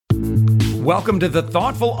Welcome to the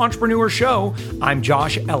Thoughtful Entrepreneur Show. I'm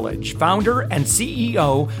Josh Elledge, founder and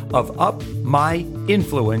CEO of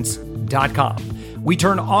UpMyInfluence.com. We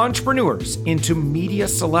turn entrepreneurs into media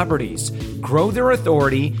celebrities, grow their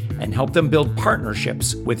authority, and help them build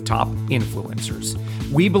partnerships with top influencers.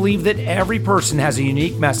 We believe that every person has a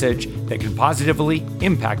unique message that can positively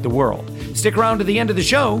impact the world. Stick around to the end of the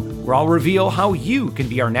show, where I'll reveal how you can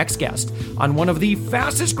be our next guest on one of the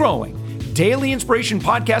fastest growing daily inspiration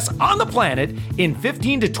podcasts on the planet in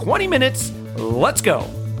 15 to 20 minutes. Let's go.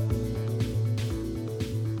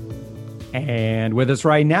 And with us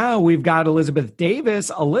right now, we've got Elizabeth Davis.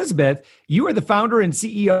 Elizabeth, you are the founder and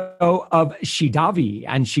CEO of Shedavi,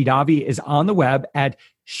 and Shedavi is on the web at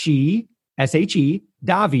Davi,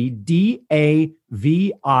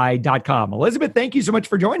 Davi.com. Elizabeth, thank you so much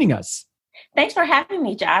for joining us. Thanks for having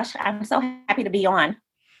me, Josh. I'm so happy to be on.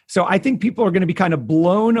 So I think people are going to be kind of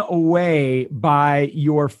blown away by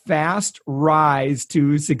your fast rise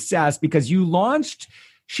to success, because you launched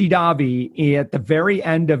Shedavi at the very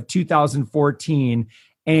end of 2014,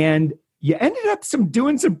 and you ended up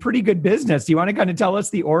doing some pretty good business. Do you want to kind of tell us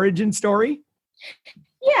the origin story?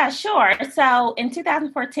 Yeah, sure. So in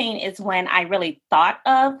 2014 is when I really thought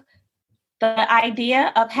of the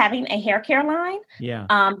idea of having a hair care line.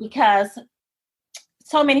 Yeah. Because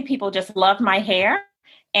so many people just loved my hair.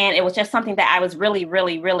 And it was just something that I was really,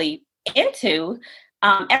 really, really into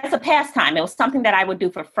as a pastime. It was something that I would do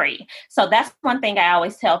for free. So that's one thing I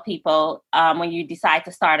always tell people when you decide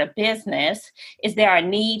to start a business. Is there a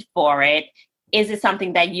need for it? Is it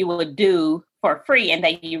something that you would do for free and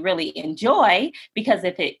that you really enjoy? Because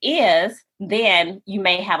if it is, then you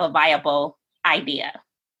may have a viable idea.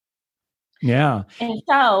 Yeah. And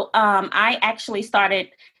so I actually started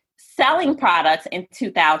selling products in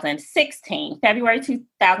 2016, February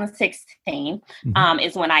 2016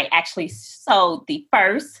 is when I actually sold the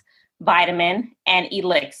first vitamin and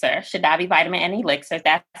elixir, Shedavi vitamin and elixir.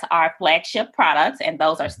 That's our flagship products. And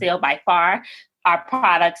those are still by far our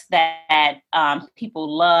products that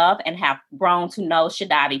people love and have grown to know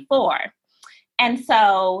Shedavi for. And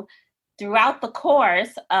so throughout the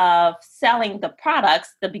course of selling the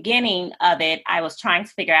products, the beginning of it, I was trying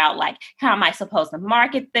to figure out, like, how am I supposed to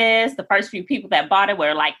market this? The first few people that bought it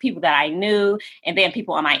were like people that I knew, and then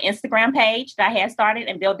people on my Instagram page that I had started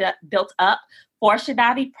and built up for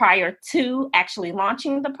Shedavi prior to actually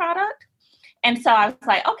launching the product. And so I was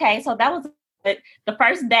like, okay, so that was it. The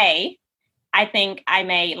first day, I think I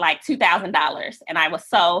made like $2,000, and I was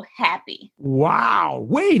so happy. Wow.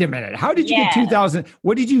 Wait a minute. How did you get $2,000?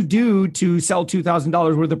 What did you do to sell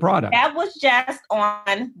 $2,000 worth of product? That was just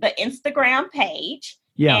on the Instagram page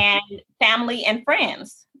and family and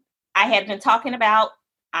friends. I had been talking about,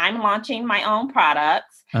 I'm launching my own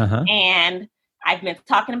products, and I've been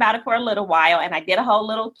talking about it for a little while. And I did a whole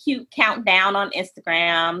little cute countdown on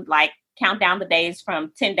Instagram, like count down the days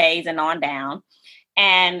from 10 days and on down.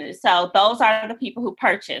 And so those are the people who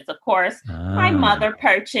purchased. Of course, my mother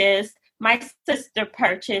purchased, my sister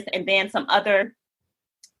purchased, and then some other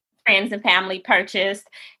friends and family purchased,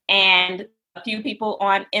 and a few people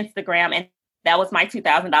on Instagram. And that was my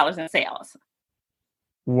 $2,000 in sales.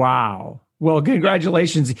 Wow. Well,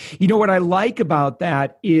 congratulations. You know, what I like about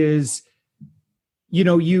that is, you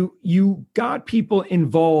know, you got people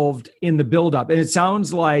involved in the buildup, and it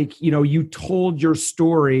sounds like, you know, you told your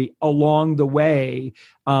story along the way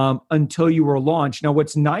until you were launched. Now,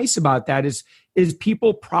 what's nice about that is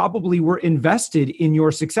people probably were invested in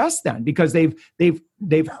your success then, because they've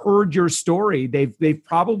heard your story. They've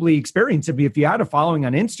probably experienced it. If you had a following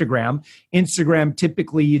on Instagram,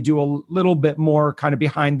 typically you do a little bit more kind of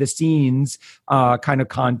behind the scenes kind of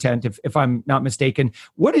content, if I'm not mistaken.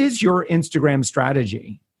 What is your Instagram strategy?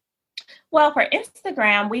 Well, for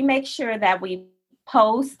Instagram, we make sure that we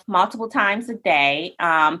post multiple times a day.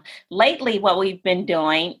 Lately, what we've been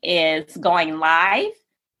doing is going live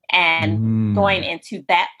and going into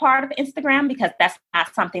that part of Instagram, because that's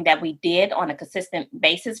not something that we did on a consistent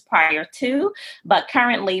basis prior to. But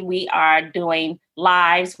currently we are doing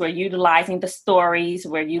lives. We're utilizing the stories.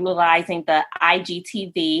 We're utilizing the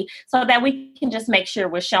IGTV so that we can just make sure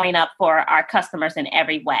we're showing up for our customers in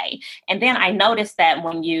every way. And then I noticed that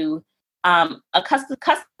when you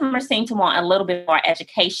customers seem to want a little bit more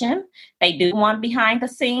education. They do want behind the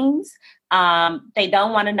scenes. They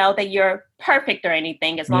don't want to know that you're perfect or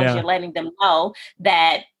anything, as long as you're letting them know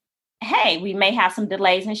that, hey, we may have some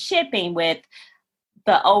delays in shipping with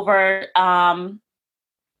the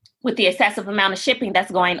excessive amount of shipping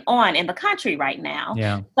that's going on in the country right now.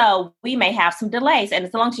 Yeah. So we may have some delays. And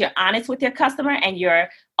as long as you're honest with your customer and you're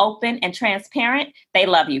open and transparent, they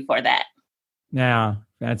love you for that. Yeah.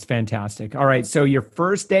 That's fantastic. All right. So your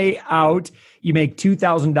first day out, you make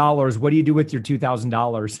 $2,000. What do you do with your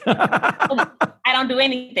 $2,000? I don't do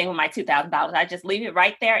anything with my $2,000. I just leave it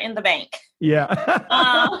right there in the bank.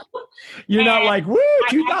 Yeah. You're not like, woo,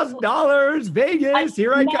 $2,000, Vegas,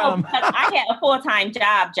 here I come. I had a full-time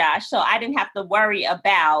job, Josh, so I didn't have to worry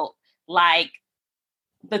about like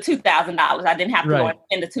the $2,000. I didn't have to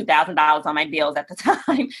spend the $2,000 on my bills at the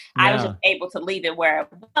time. I was just able to leave it where it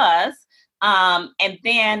was. And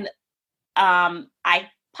then I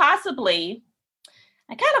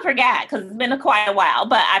kind of forgot because it's been quite a while,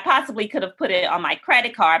 but I possibly could have put it on my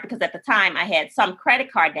credit card because at the time I had some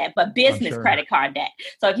credit card debt, but business credit card debt.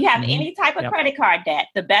 So if you have any type of credit card debt,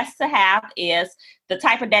 the best to have is the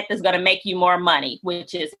type of debt that's going to make you more money,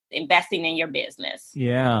 which is investing in your business.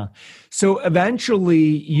 Yeah. So eventually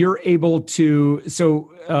you're able to,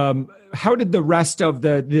 how did the rest of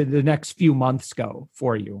the next few months go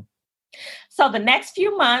for you? So the next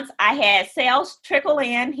few months I had sales trickle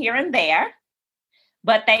in here and there,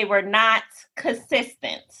 but they were not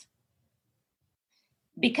consistent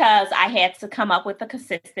because I had to come up with a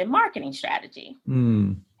consistent marketing strategy.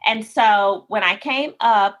 And so when I came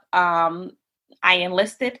up, I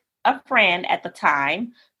enlisted a friend at the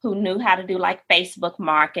time who knew how to do like Facebook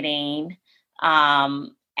marketing.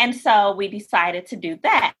 And so we decided to do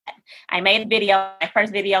that. I made a video. My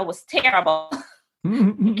first video was terrible.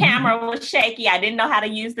 The camera was shaky. I didn't know how to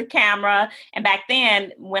use the camera. And back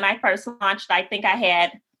then, when I first launched, I think I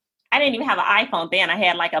didn't even have an iPhone then. I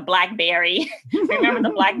had like a BlackBerry. Remember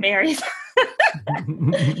the Blackberries?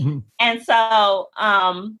 And so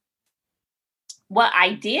what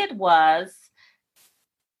I did was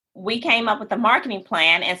we came up with a marketing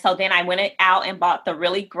plan. And so then I went out and bought the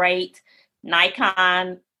really great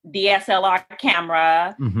Nikon DSLR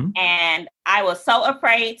camera. And I was so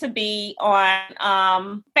afraid to be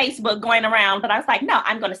on Facebook going around, but I was like, no,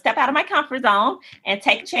 I'm going to step out of my comfort zone and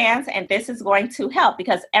take a chance. And this is going to help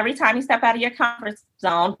because every time you step out of your comfort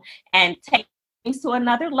zone and take things to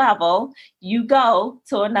another level, you go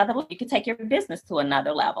to another level. You can take your business to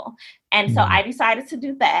another level. And so I decided to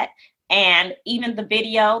do that. And even the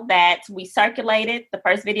video that we circulated, the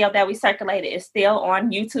first video that we circulated is still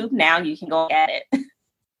on YouTube now. You can go at it.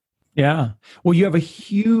 Yeah. Well, you have a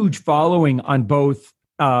huge following on both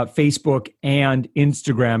Facebook and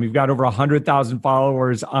Instagram. You've got over 100,000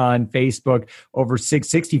 followers on Facebook, over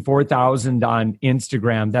 64,000 on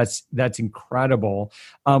Instagram. That's incredible.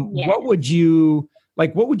 What would you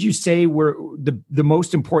say were the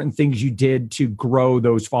most important things you did to grow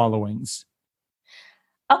those followings?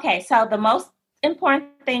 Okay. So the most important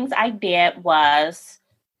things I did was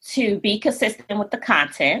to be consistent with the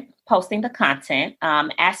content, posting the content,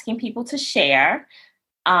 asking people to share,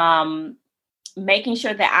 making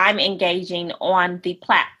sure that I'm engaging on the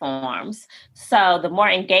platforms. So the more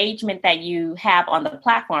engagement that you have on the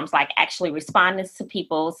platforms, like actually responding to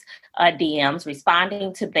people's DMs,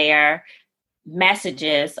 responding to their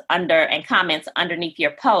messages and comments underneath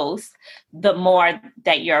your posts, the more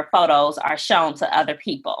that your photos are shown to other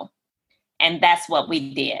people. And that's what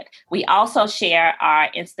we did. We also share our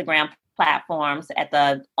Instagram platforms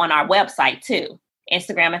on our website too.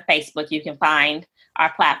 Instagram and Facebook, you can find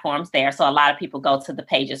our platforms there. So a lot of people go to the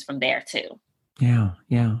pages from there too. Yeah.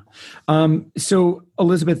 So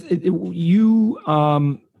Elizabeth,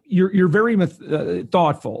 you're very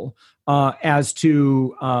thoughtful as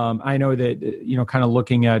to I know that kind of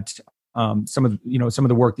looking at some of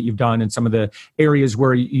the work that you've done and some of the areas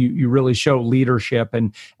where you really show leadership,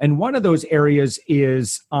 and one of those areas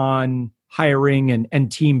is on hiring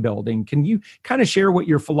and team building. Can you kind of share what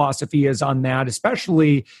your philosophy is on that,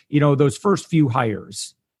 especially those first few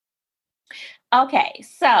hires? Okay,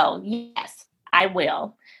 so yes, I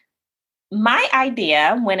will. My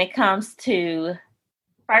idea when it comes to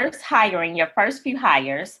first hiring, your first few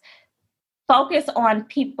hires, focus on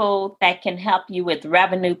people that can help you with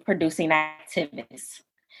revenue producing activities.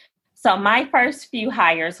 So my first few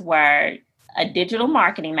hires were a digital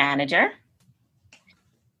marketing manager,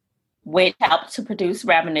 which helped to produce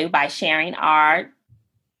revenue by sharing our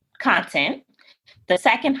content. The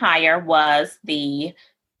second hire was the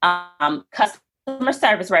customer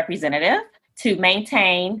service representative to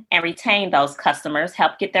maintain and retain those customers,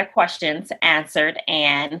 help get their questions answered,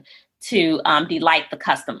 and to delight the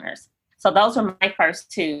customers. So those were my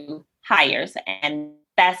first two hires. And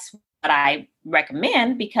that's what I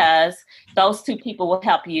recommend because those two people will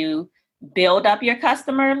help you build up your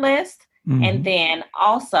customer list and then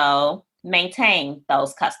also maintain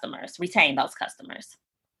those customers, retain those customers.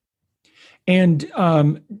 And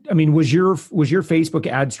was your Facebook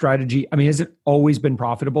ad strategy, has it always been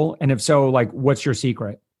profitable? And if so, what's your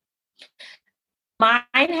secret?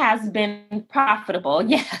 Mine has been profitable,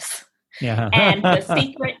 yes. Yeah. And the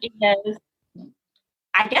secret is,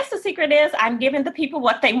 I guess the secret is I'm giving the people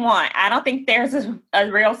what they want. I don't think there's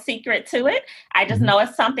a real secret to it. I just know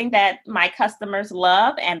it's something that my customers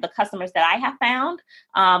love, and the customers that I have found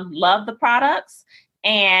love the products.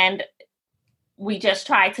 And we just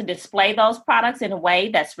try to display those products in a way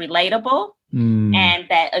that's relatable and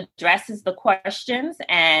that addresses the questions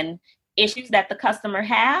and issues that the customer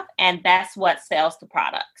have. And that's what sells the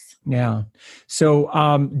products. Yeah.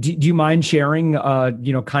 So do you mind sharing,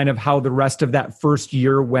 kind of how the rest of that first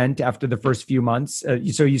year went after the first few months?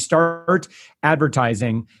 So you start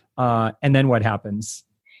advertising and then what happens?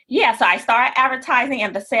 Yeah. So I started advertising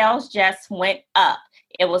and the sales just went up.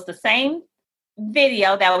 It was the same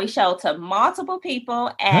video that we showed to multiple people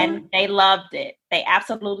and they loved it. They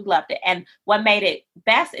absolutely loved it. And what made it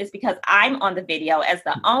best is because I'm on the video as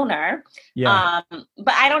the owner. Yeah.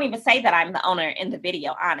 But I don't even say that I'm the owner in the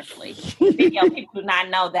video, honestly. The video, people do not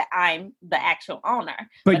know that I'm the actual owner.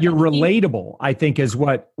 But you're relatable, I think, is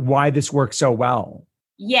why this works so well.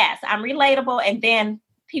 Yes, I'm relatable. And then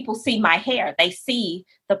people see my hair. They see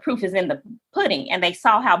the proof is in the pudding, and they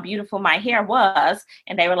saw how beautiful my hair was.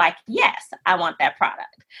 And they were like, yes, I want that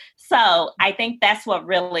product. So I think that's what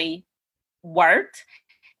really worked.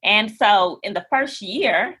 And so in the first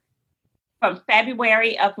year, from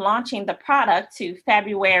February of launching the product to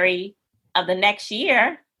February of the next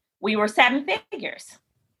year, we were 7 figures.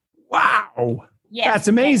 Wow. Yes. That's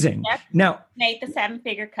amazing. Now, made the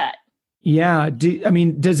 7-figure cut. Yeah.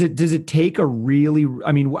 Does it take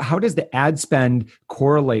how does the ad spend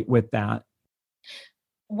correlate with that?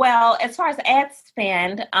 Well, as far as ad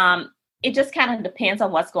spend, it just kind of depends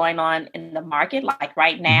on what's going on in the market. Like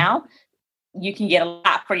right now, you can get a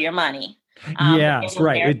lot for your money. Yes,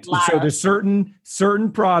 right. So there's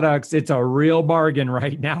certain products, it's a real bargain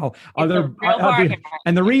right now. And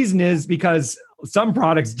the reason is because some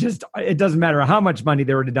products it doesn't matter how much money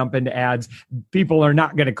they were to dump into ads, people are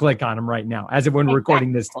not going to click on them right now, as of when we're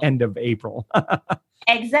recording this end of April.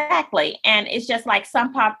 Exactly. And it's just like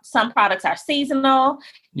some products are seasonal.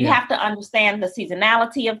 You have to understand the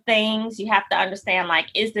seasonality of things. You have to understand, like,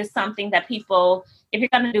 is this something that people, if you're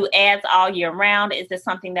going to do ads all year round, is this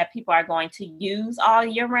something that people are going to use all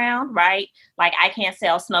year round, right? Like, I can't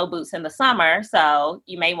sell snow boots in the summer, so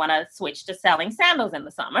you may want to switch to selling sandals in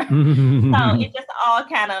the summer. So it just all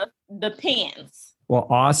kind of depends. Well,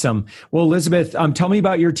 awesome. Well, Elizabeth, tell me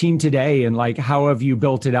about your team today and like, how have you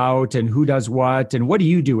built it out and who does what and what do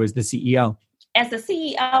you do as the CEO? As the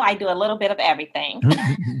CEO, I do a little bit of everything.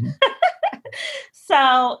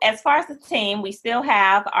 So as far as the team, we still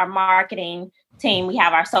have our marketing team. We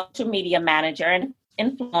have our social media manager and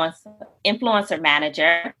influencer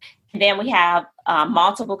manager. And then we have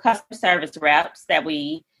multiple customer service reps that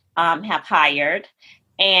we have hired.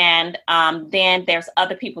 And then there's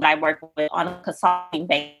other people that I work with on a consulting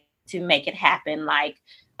basis to make it happen, like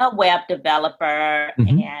a web developer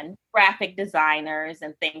and graphic designers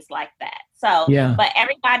and things like that. So, but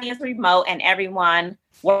everybody is remote and everyone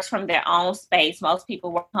works from their own space. Most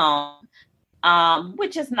people work home,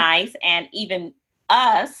 which is nice. And even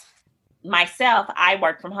myself, I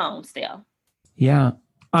work from home still. Yeah.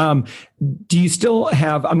 Do you still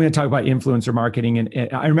have, I'm going to talk about influencer marketing.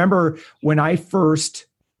 And I remember when I first,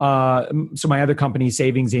 so my other company,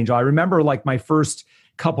 Savings Angel, I remember like my first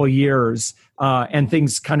couple years and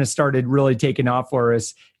things kind of started really taking off for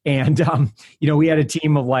us. And, we had a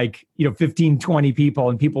team of 15, 20 people,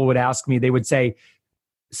 and people would ask me, they would say,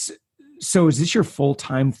 so is this your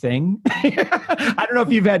full-time thing? I don't know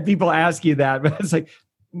if you've had people ask you that, but it's like,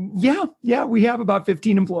 yeah, we have about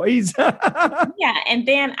 15 employees. Yeah. And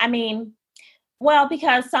then,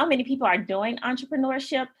 because so many people are doing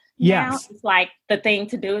entrepreneurship now, it's like the thing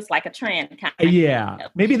to do. It's like a trend kind of. Yeah.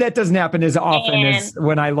 Maybe that doesn't happen as often as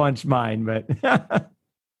when I launched mine, but.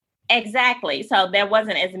 Exactly. So there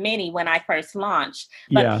wasn't as many when I first launched,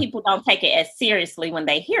 but people don't take it as seriously when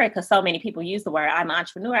they hear it because so many people use the word, I'm an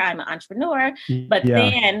entrepreneur. But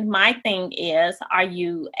then my thing is, are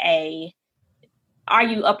you a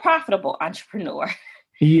profitable entrepreneur?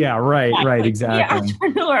 Yeah, right, exactly. You're an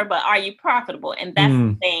entrepreneur, but are you profitable? And that's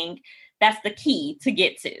the thing, that's the key to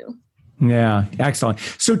get to. Yeah, excellent.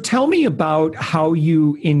 So tell me about how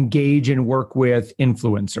you engage and work with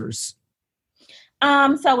influencers.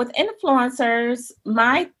 So with influencers,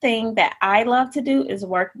 my thing that I love to do is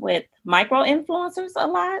work with micro influencers a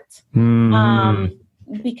lot.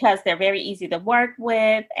 Because they're very easy to work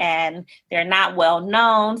with and they're not well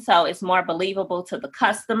known. So it's more believable to the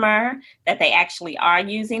customer that they actually are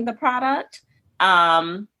using the product.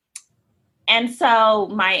 And so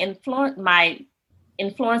my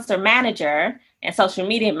influencer manager and social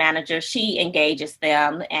media manager, she engages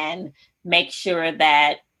them and makes sure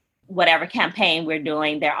that whatever campaign we're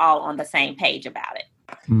doing, they're all on the same page about it.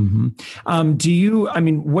 Mm-hmm.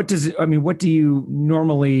 What do you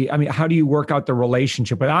normally, how do you work out the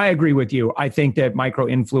relationship? But I agree with you. I think that micro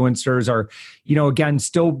influencers are, again,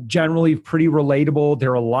 still generally pretty relatable.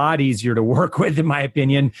 They're a lot easier to work with, in my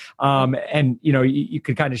opinion. And you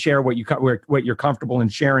could kind of share what you're comfortable in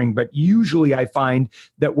sharing. But usually I find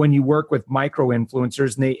that when you work with micro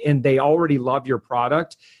influencers and they already love your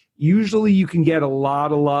product, usually you can get a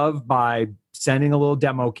lot of love by sending a little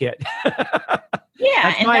demo kit. Yeah,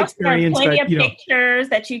 that's and my those are experience. plenty of pictures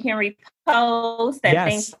that you can repost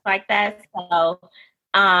and things like that. So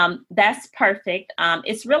that's perfect.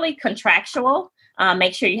 It's really contractual.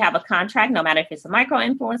 Make sure you have a contract, no matter if it's a micro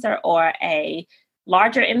influencer or a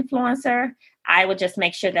larger influencer. I would just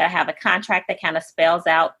make sure that I have a contract that kind of spells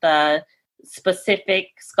out the specific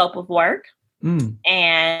scope of work.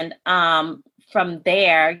 And from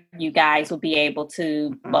there, you guys will be able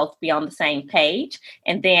to both be on the same page,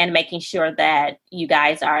 and then making sure that you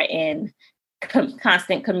guys are in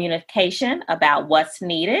constant communication about what's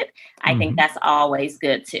needed. I think that's always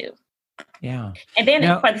good too. Yeah. And then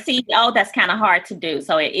for the CEO, that's kind of hard to do.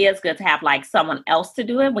 So it is good to have like someone else to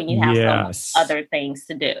do it when you have so much other things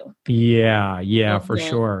to do. Yeah, for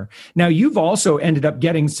sure. Now, you've also ended up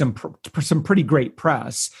getting some pretty great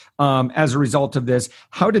press as a result of this.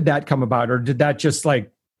 How did that come about? Or did that just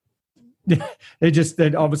like,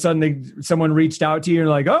 that all of a sudden someone reached out to you and you're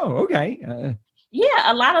like, oh, okay.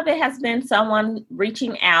 Yeah, a lot of it has been someone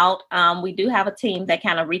reaching out. We do have a team that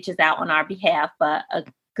kind of reaches out on our behalf, but a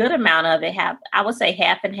good amount of it I would say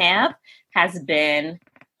half and half has been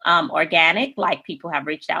organic, like people have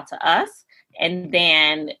reached out to us. And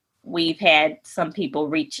then we've had some people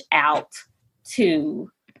reach out to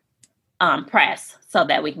press so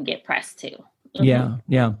that we can get press too. Yeah.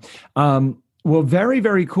 Well, very,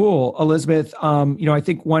 very cool, Elizabeth. I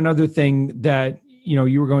think one other thing that,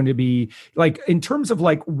 you were going to be like, in terms of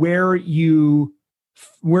like where you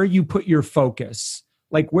put your focus,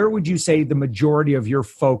 like where would you say the majority of your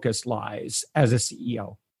focus lies as a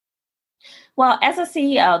CEO? Well, as a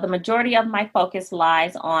CEO, the majority of my focus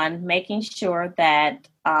lies on making sure that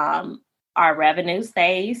our revenue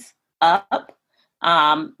stays up,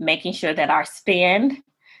 making sure that our spend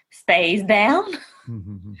stays down,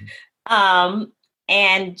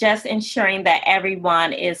 and just ensuring that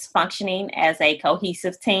everyone is functioning as a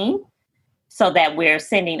cohesive team so that we're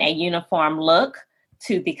sending a uniform look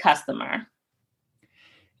to the customer.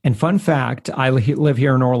 And fun fact, I live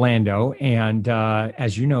here in Orlando, and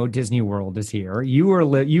as you know, Disney World is here. You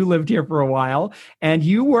lived here for a while, and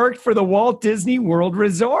you worked for the Walt Disney World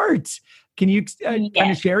Resort. Can you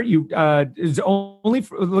kind of share? It was only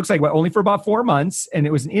for about 4 months, and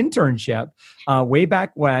it was an internship way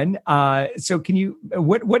back when. So, can you?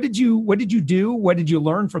 What did you do? What did you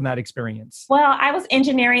learn from that experience? Well, I was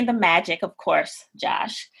engineering the magic, of course,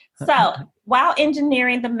 Josh. So while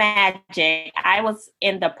engineering the magic, I was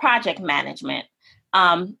in the project management.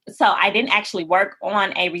 So I didn't actually work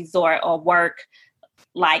on a resort or work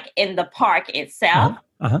like in the park itself.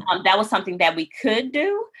 That was something that we could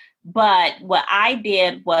do. But what I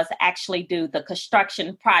did was actually do the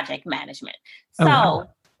construction project management. So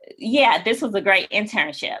this was a great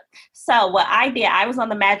internship. So what I did, I was on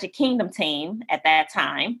the Magic Kingdom team at that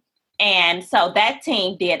time. And so that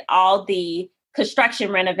team did all the construction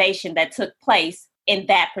renovation that took place in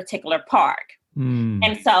that particular park.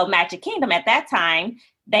 And so Magic Kingdom at that time,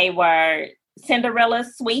 they were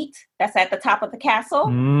Cinderella's suite that's at the top of the castle.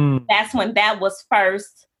 That's when that was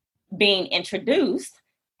first being introduced.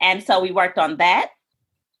 And so we worked on that.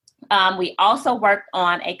 We also worked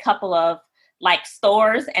on a couple of like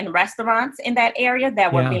stores and restaurants in that area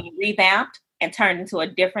that were being revamped and turned into a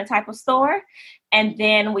different type of store. And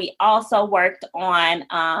then we also worked on,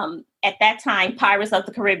 at that time, Pirates of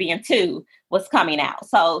the Caribbean 2 was coming out.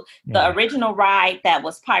 So the original ride that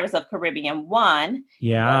was Pirates of the Caribbean 1.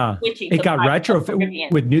 Yeah. It got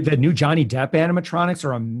retrofit with the new Johnny Depp animatronics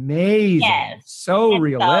are amazing. Yes. So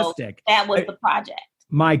realistic. So that was the project.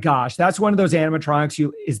 My gosh, that's one of those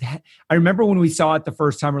animatronics. I remember when we saw it the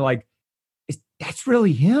first time, we're like, that's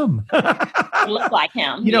really him. It looked like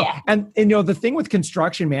him. And the thing with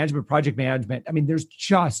construction management, project management, I mean, there's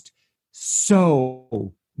just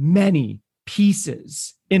so many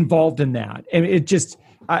pieces involved in that. And it just,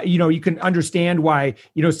 you can understand why,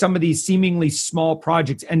 some of these seemingly small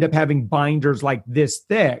projects end up having binders like this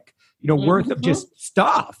thick, worth of just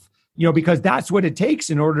stuff. because that's what it takes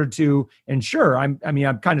in order to ensure. I'm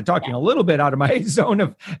kind of talking a little bit out of my zone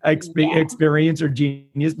of experience or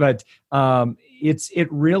genius, but it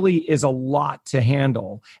really is a lot to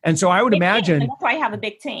handle. And so I would imagine that's why I have a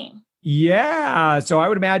big team. Yeah. So I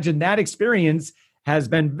would imagine that experience has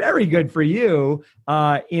been very good for you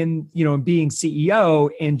in being CEO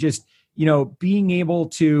and just, being able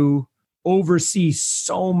to oversee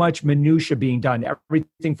so much minutia being done,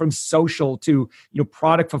 everything from social to,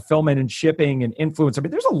 product fulfillment and shipping and influence. I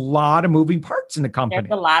mean, there's a lot of moving parts in the company.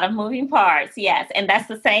 There's a lot of moving parts. Yes. And that's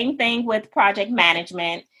the same thing with project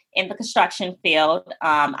management in the construction field.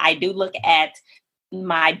 I do look at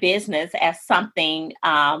my business as something,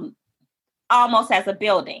 almost as a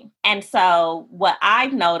building. And so what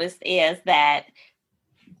I've noticed is that,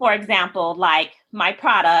 for example, like my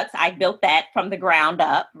products, I built that from the ground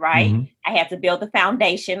up, right? Mm-hmm. I had to build the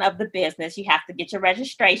foundation of the business. You have to get your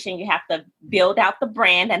registration. You have to build out the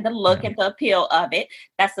brand and the look and the appeal of it.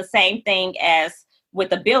 That's the same thing as with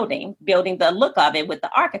the building the look of it with the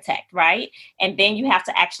architect, right? And then you have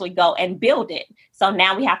to actually go and build it. So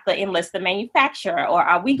now we have to enlist the manufacturer, or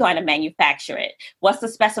are we going to manufacture it? What's the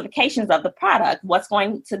specifications of the product? What's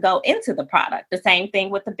going to go into the product? The same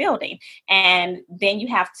thing with the building. And then you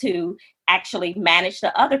have to actually manage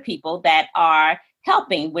the other people that are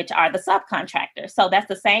helping, which are the subcontractors. So that's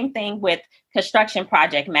the same thing with construction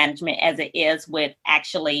project management as it is with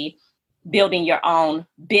actually building your own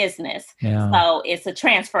business. Yeah. So it's a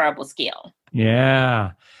transferable skill.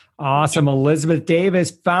 Yeah. Awesome. Elizabeth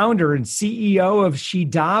Davis, founder and CEO of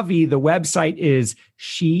Shedavi. The website is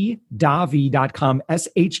shedavi.com,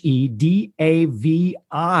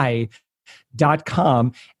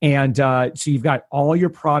 SHEDAVI.com. And so you've got all your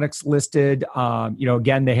products listed.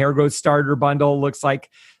 Again, the hair growth starter bundle look at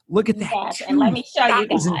that. Yes, and let me show you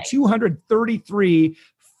guys. 233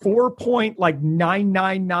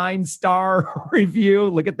 4.999 star review.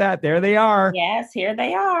 Look at that. There they are. Yes, here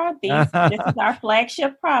they are. This is our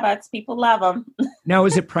flagship products. People love them. Now,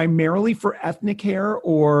 is it primarily for ethnic hair,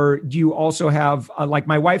 or do you also have, like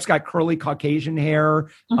my wife's got curly Caucasian hair,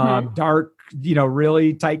 dark,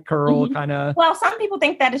 really tight curl kind of? Well, some people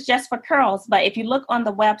think that it's just for curls, but if you look on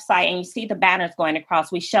the website and you see the banners going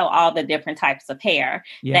across, we show all the different types of hair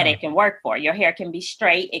that it can work for. Your hair can be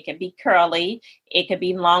straight, it can be curly, it could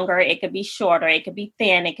be longer, it could be shorter, it could be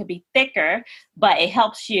thin, it could be thicker, but it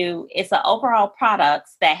helps you. It's the overall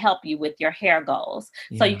products that help you with your hair goals.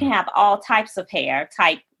 Yeah. So you can have all types of hair,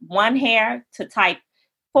 type 1 hair to type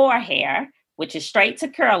 4 hair, which is straight to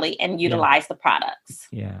curly, and utilize the products.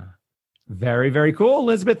 Yeah. Very, very cool.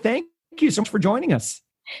 Elizabeth, thank you so much for joining us.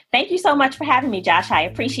 Thank you so much for having me, Josh. I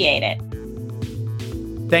appreciate it.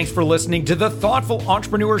 Thanks for listening to the Thoughtful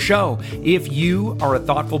Entrepreneur Show. If you are a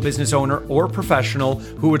thoughtful business owner or professional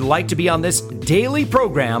who would like to be on this daily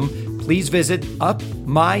program, please visit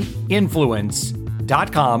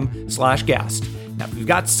upmyinfluence.com/guest. Now, if you've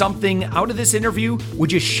got something out of this interview,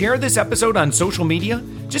 would you share this episode on social media?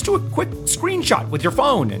 Just do a quick screenshot with your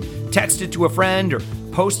phone and text it to a friend or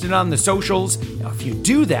post it on the socials. Now, if you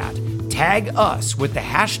do that, tag us with the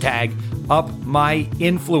hashtag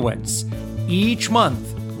UpMyInfluence. Each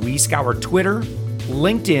month, we scour Twitter,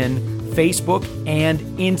 LinkedIn, Facebook, and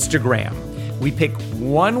Instagram. We pick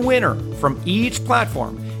one winner from each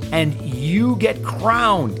platform, and you get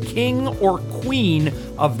crowned king or queen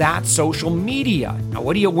of that social media. Now,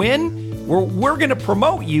 what do you win? We're going to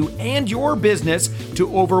promote you and your business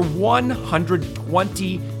to over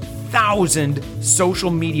 120,000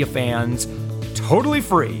 social media fans, totally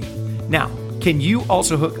free. Now, can you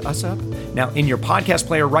also hook us up? Now, in your podcast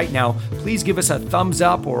player right now, please give us a thumbs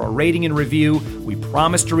up or a rating and review. We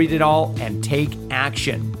promise to read it all and take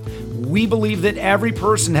action. We believe that every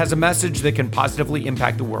person has a message that can positively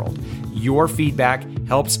impact the world. Your feedback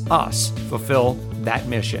helps us fulfill that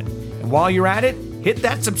mission. And while you're at it, hit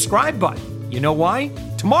that subscribe button. You know why?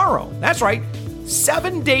 Tomorrow, that's right,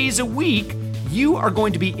 7 days a week, you are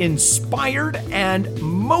going to be inspired and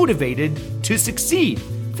motivated to succeed.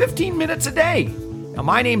 15 minutes a day. Now,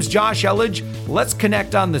 my name's Josh Elledge. Let's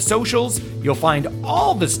connect on the socials. You'll find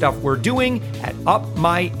all the stuff we're doing at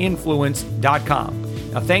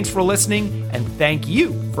upmyinfluence.com. Now, thanks for listening, and thank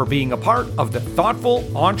you for being a part of the Thoughtful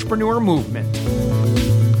Entrepreneur Movement.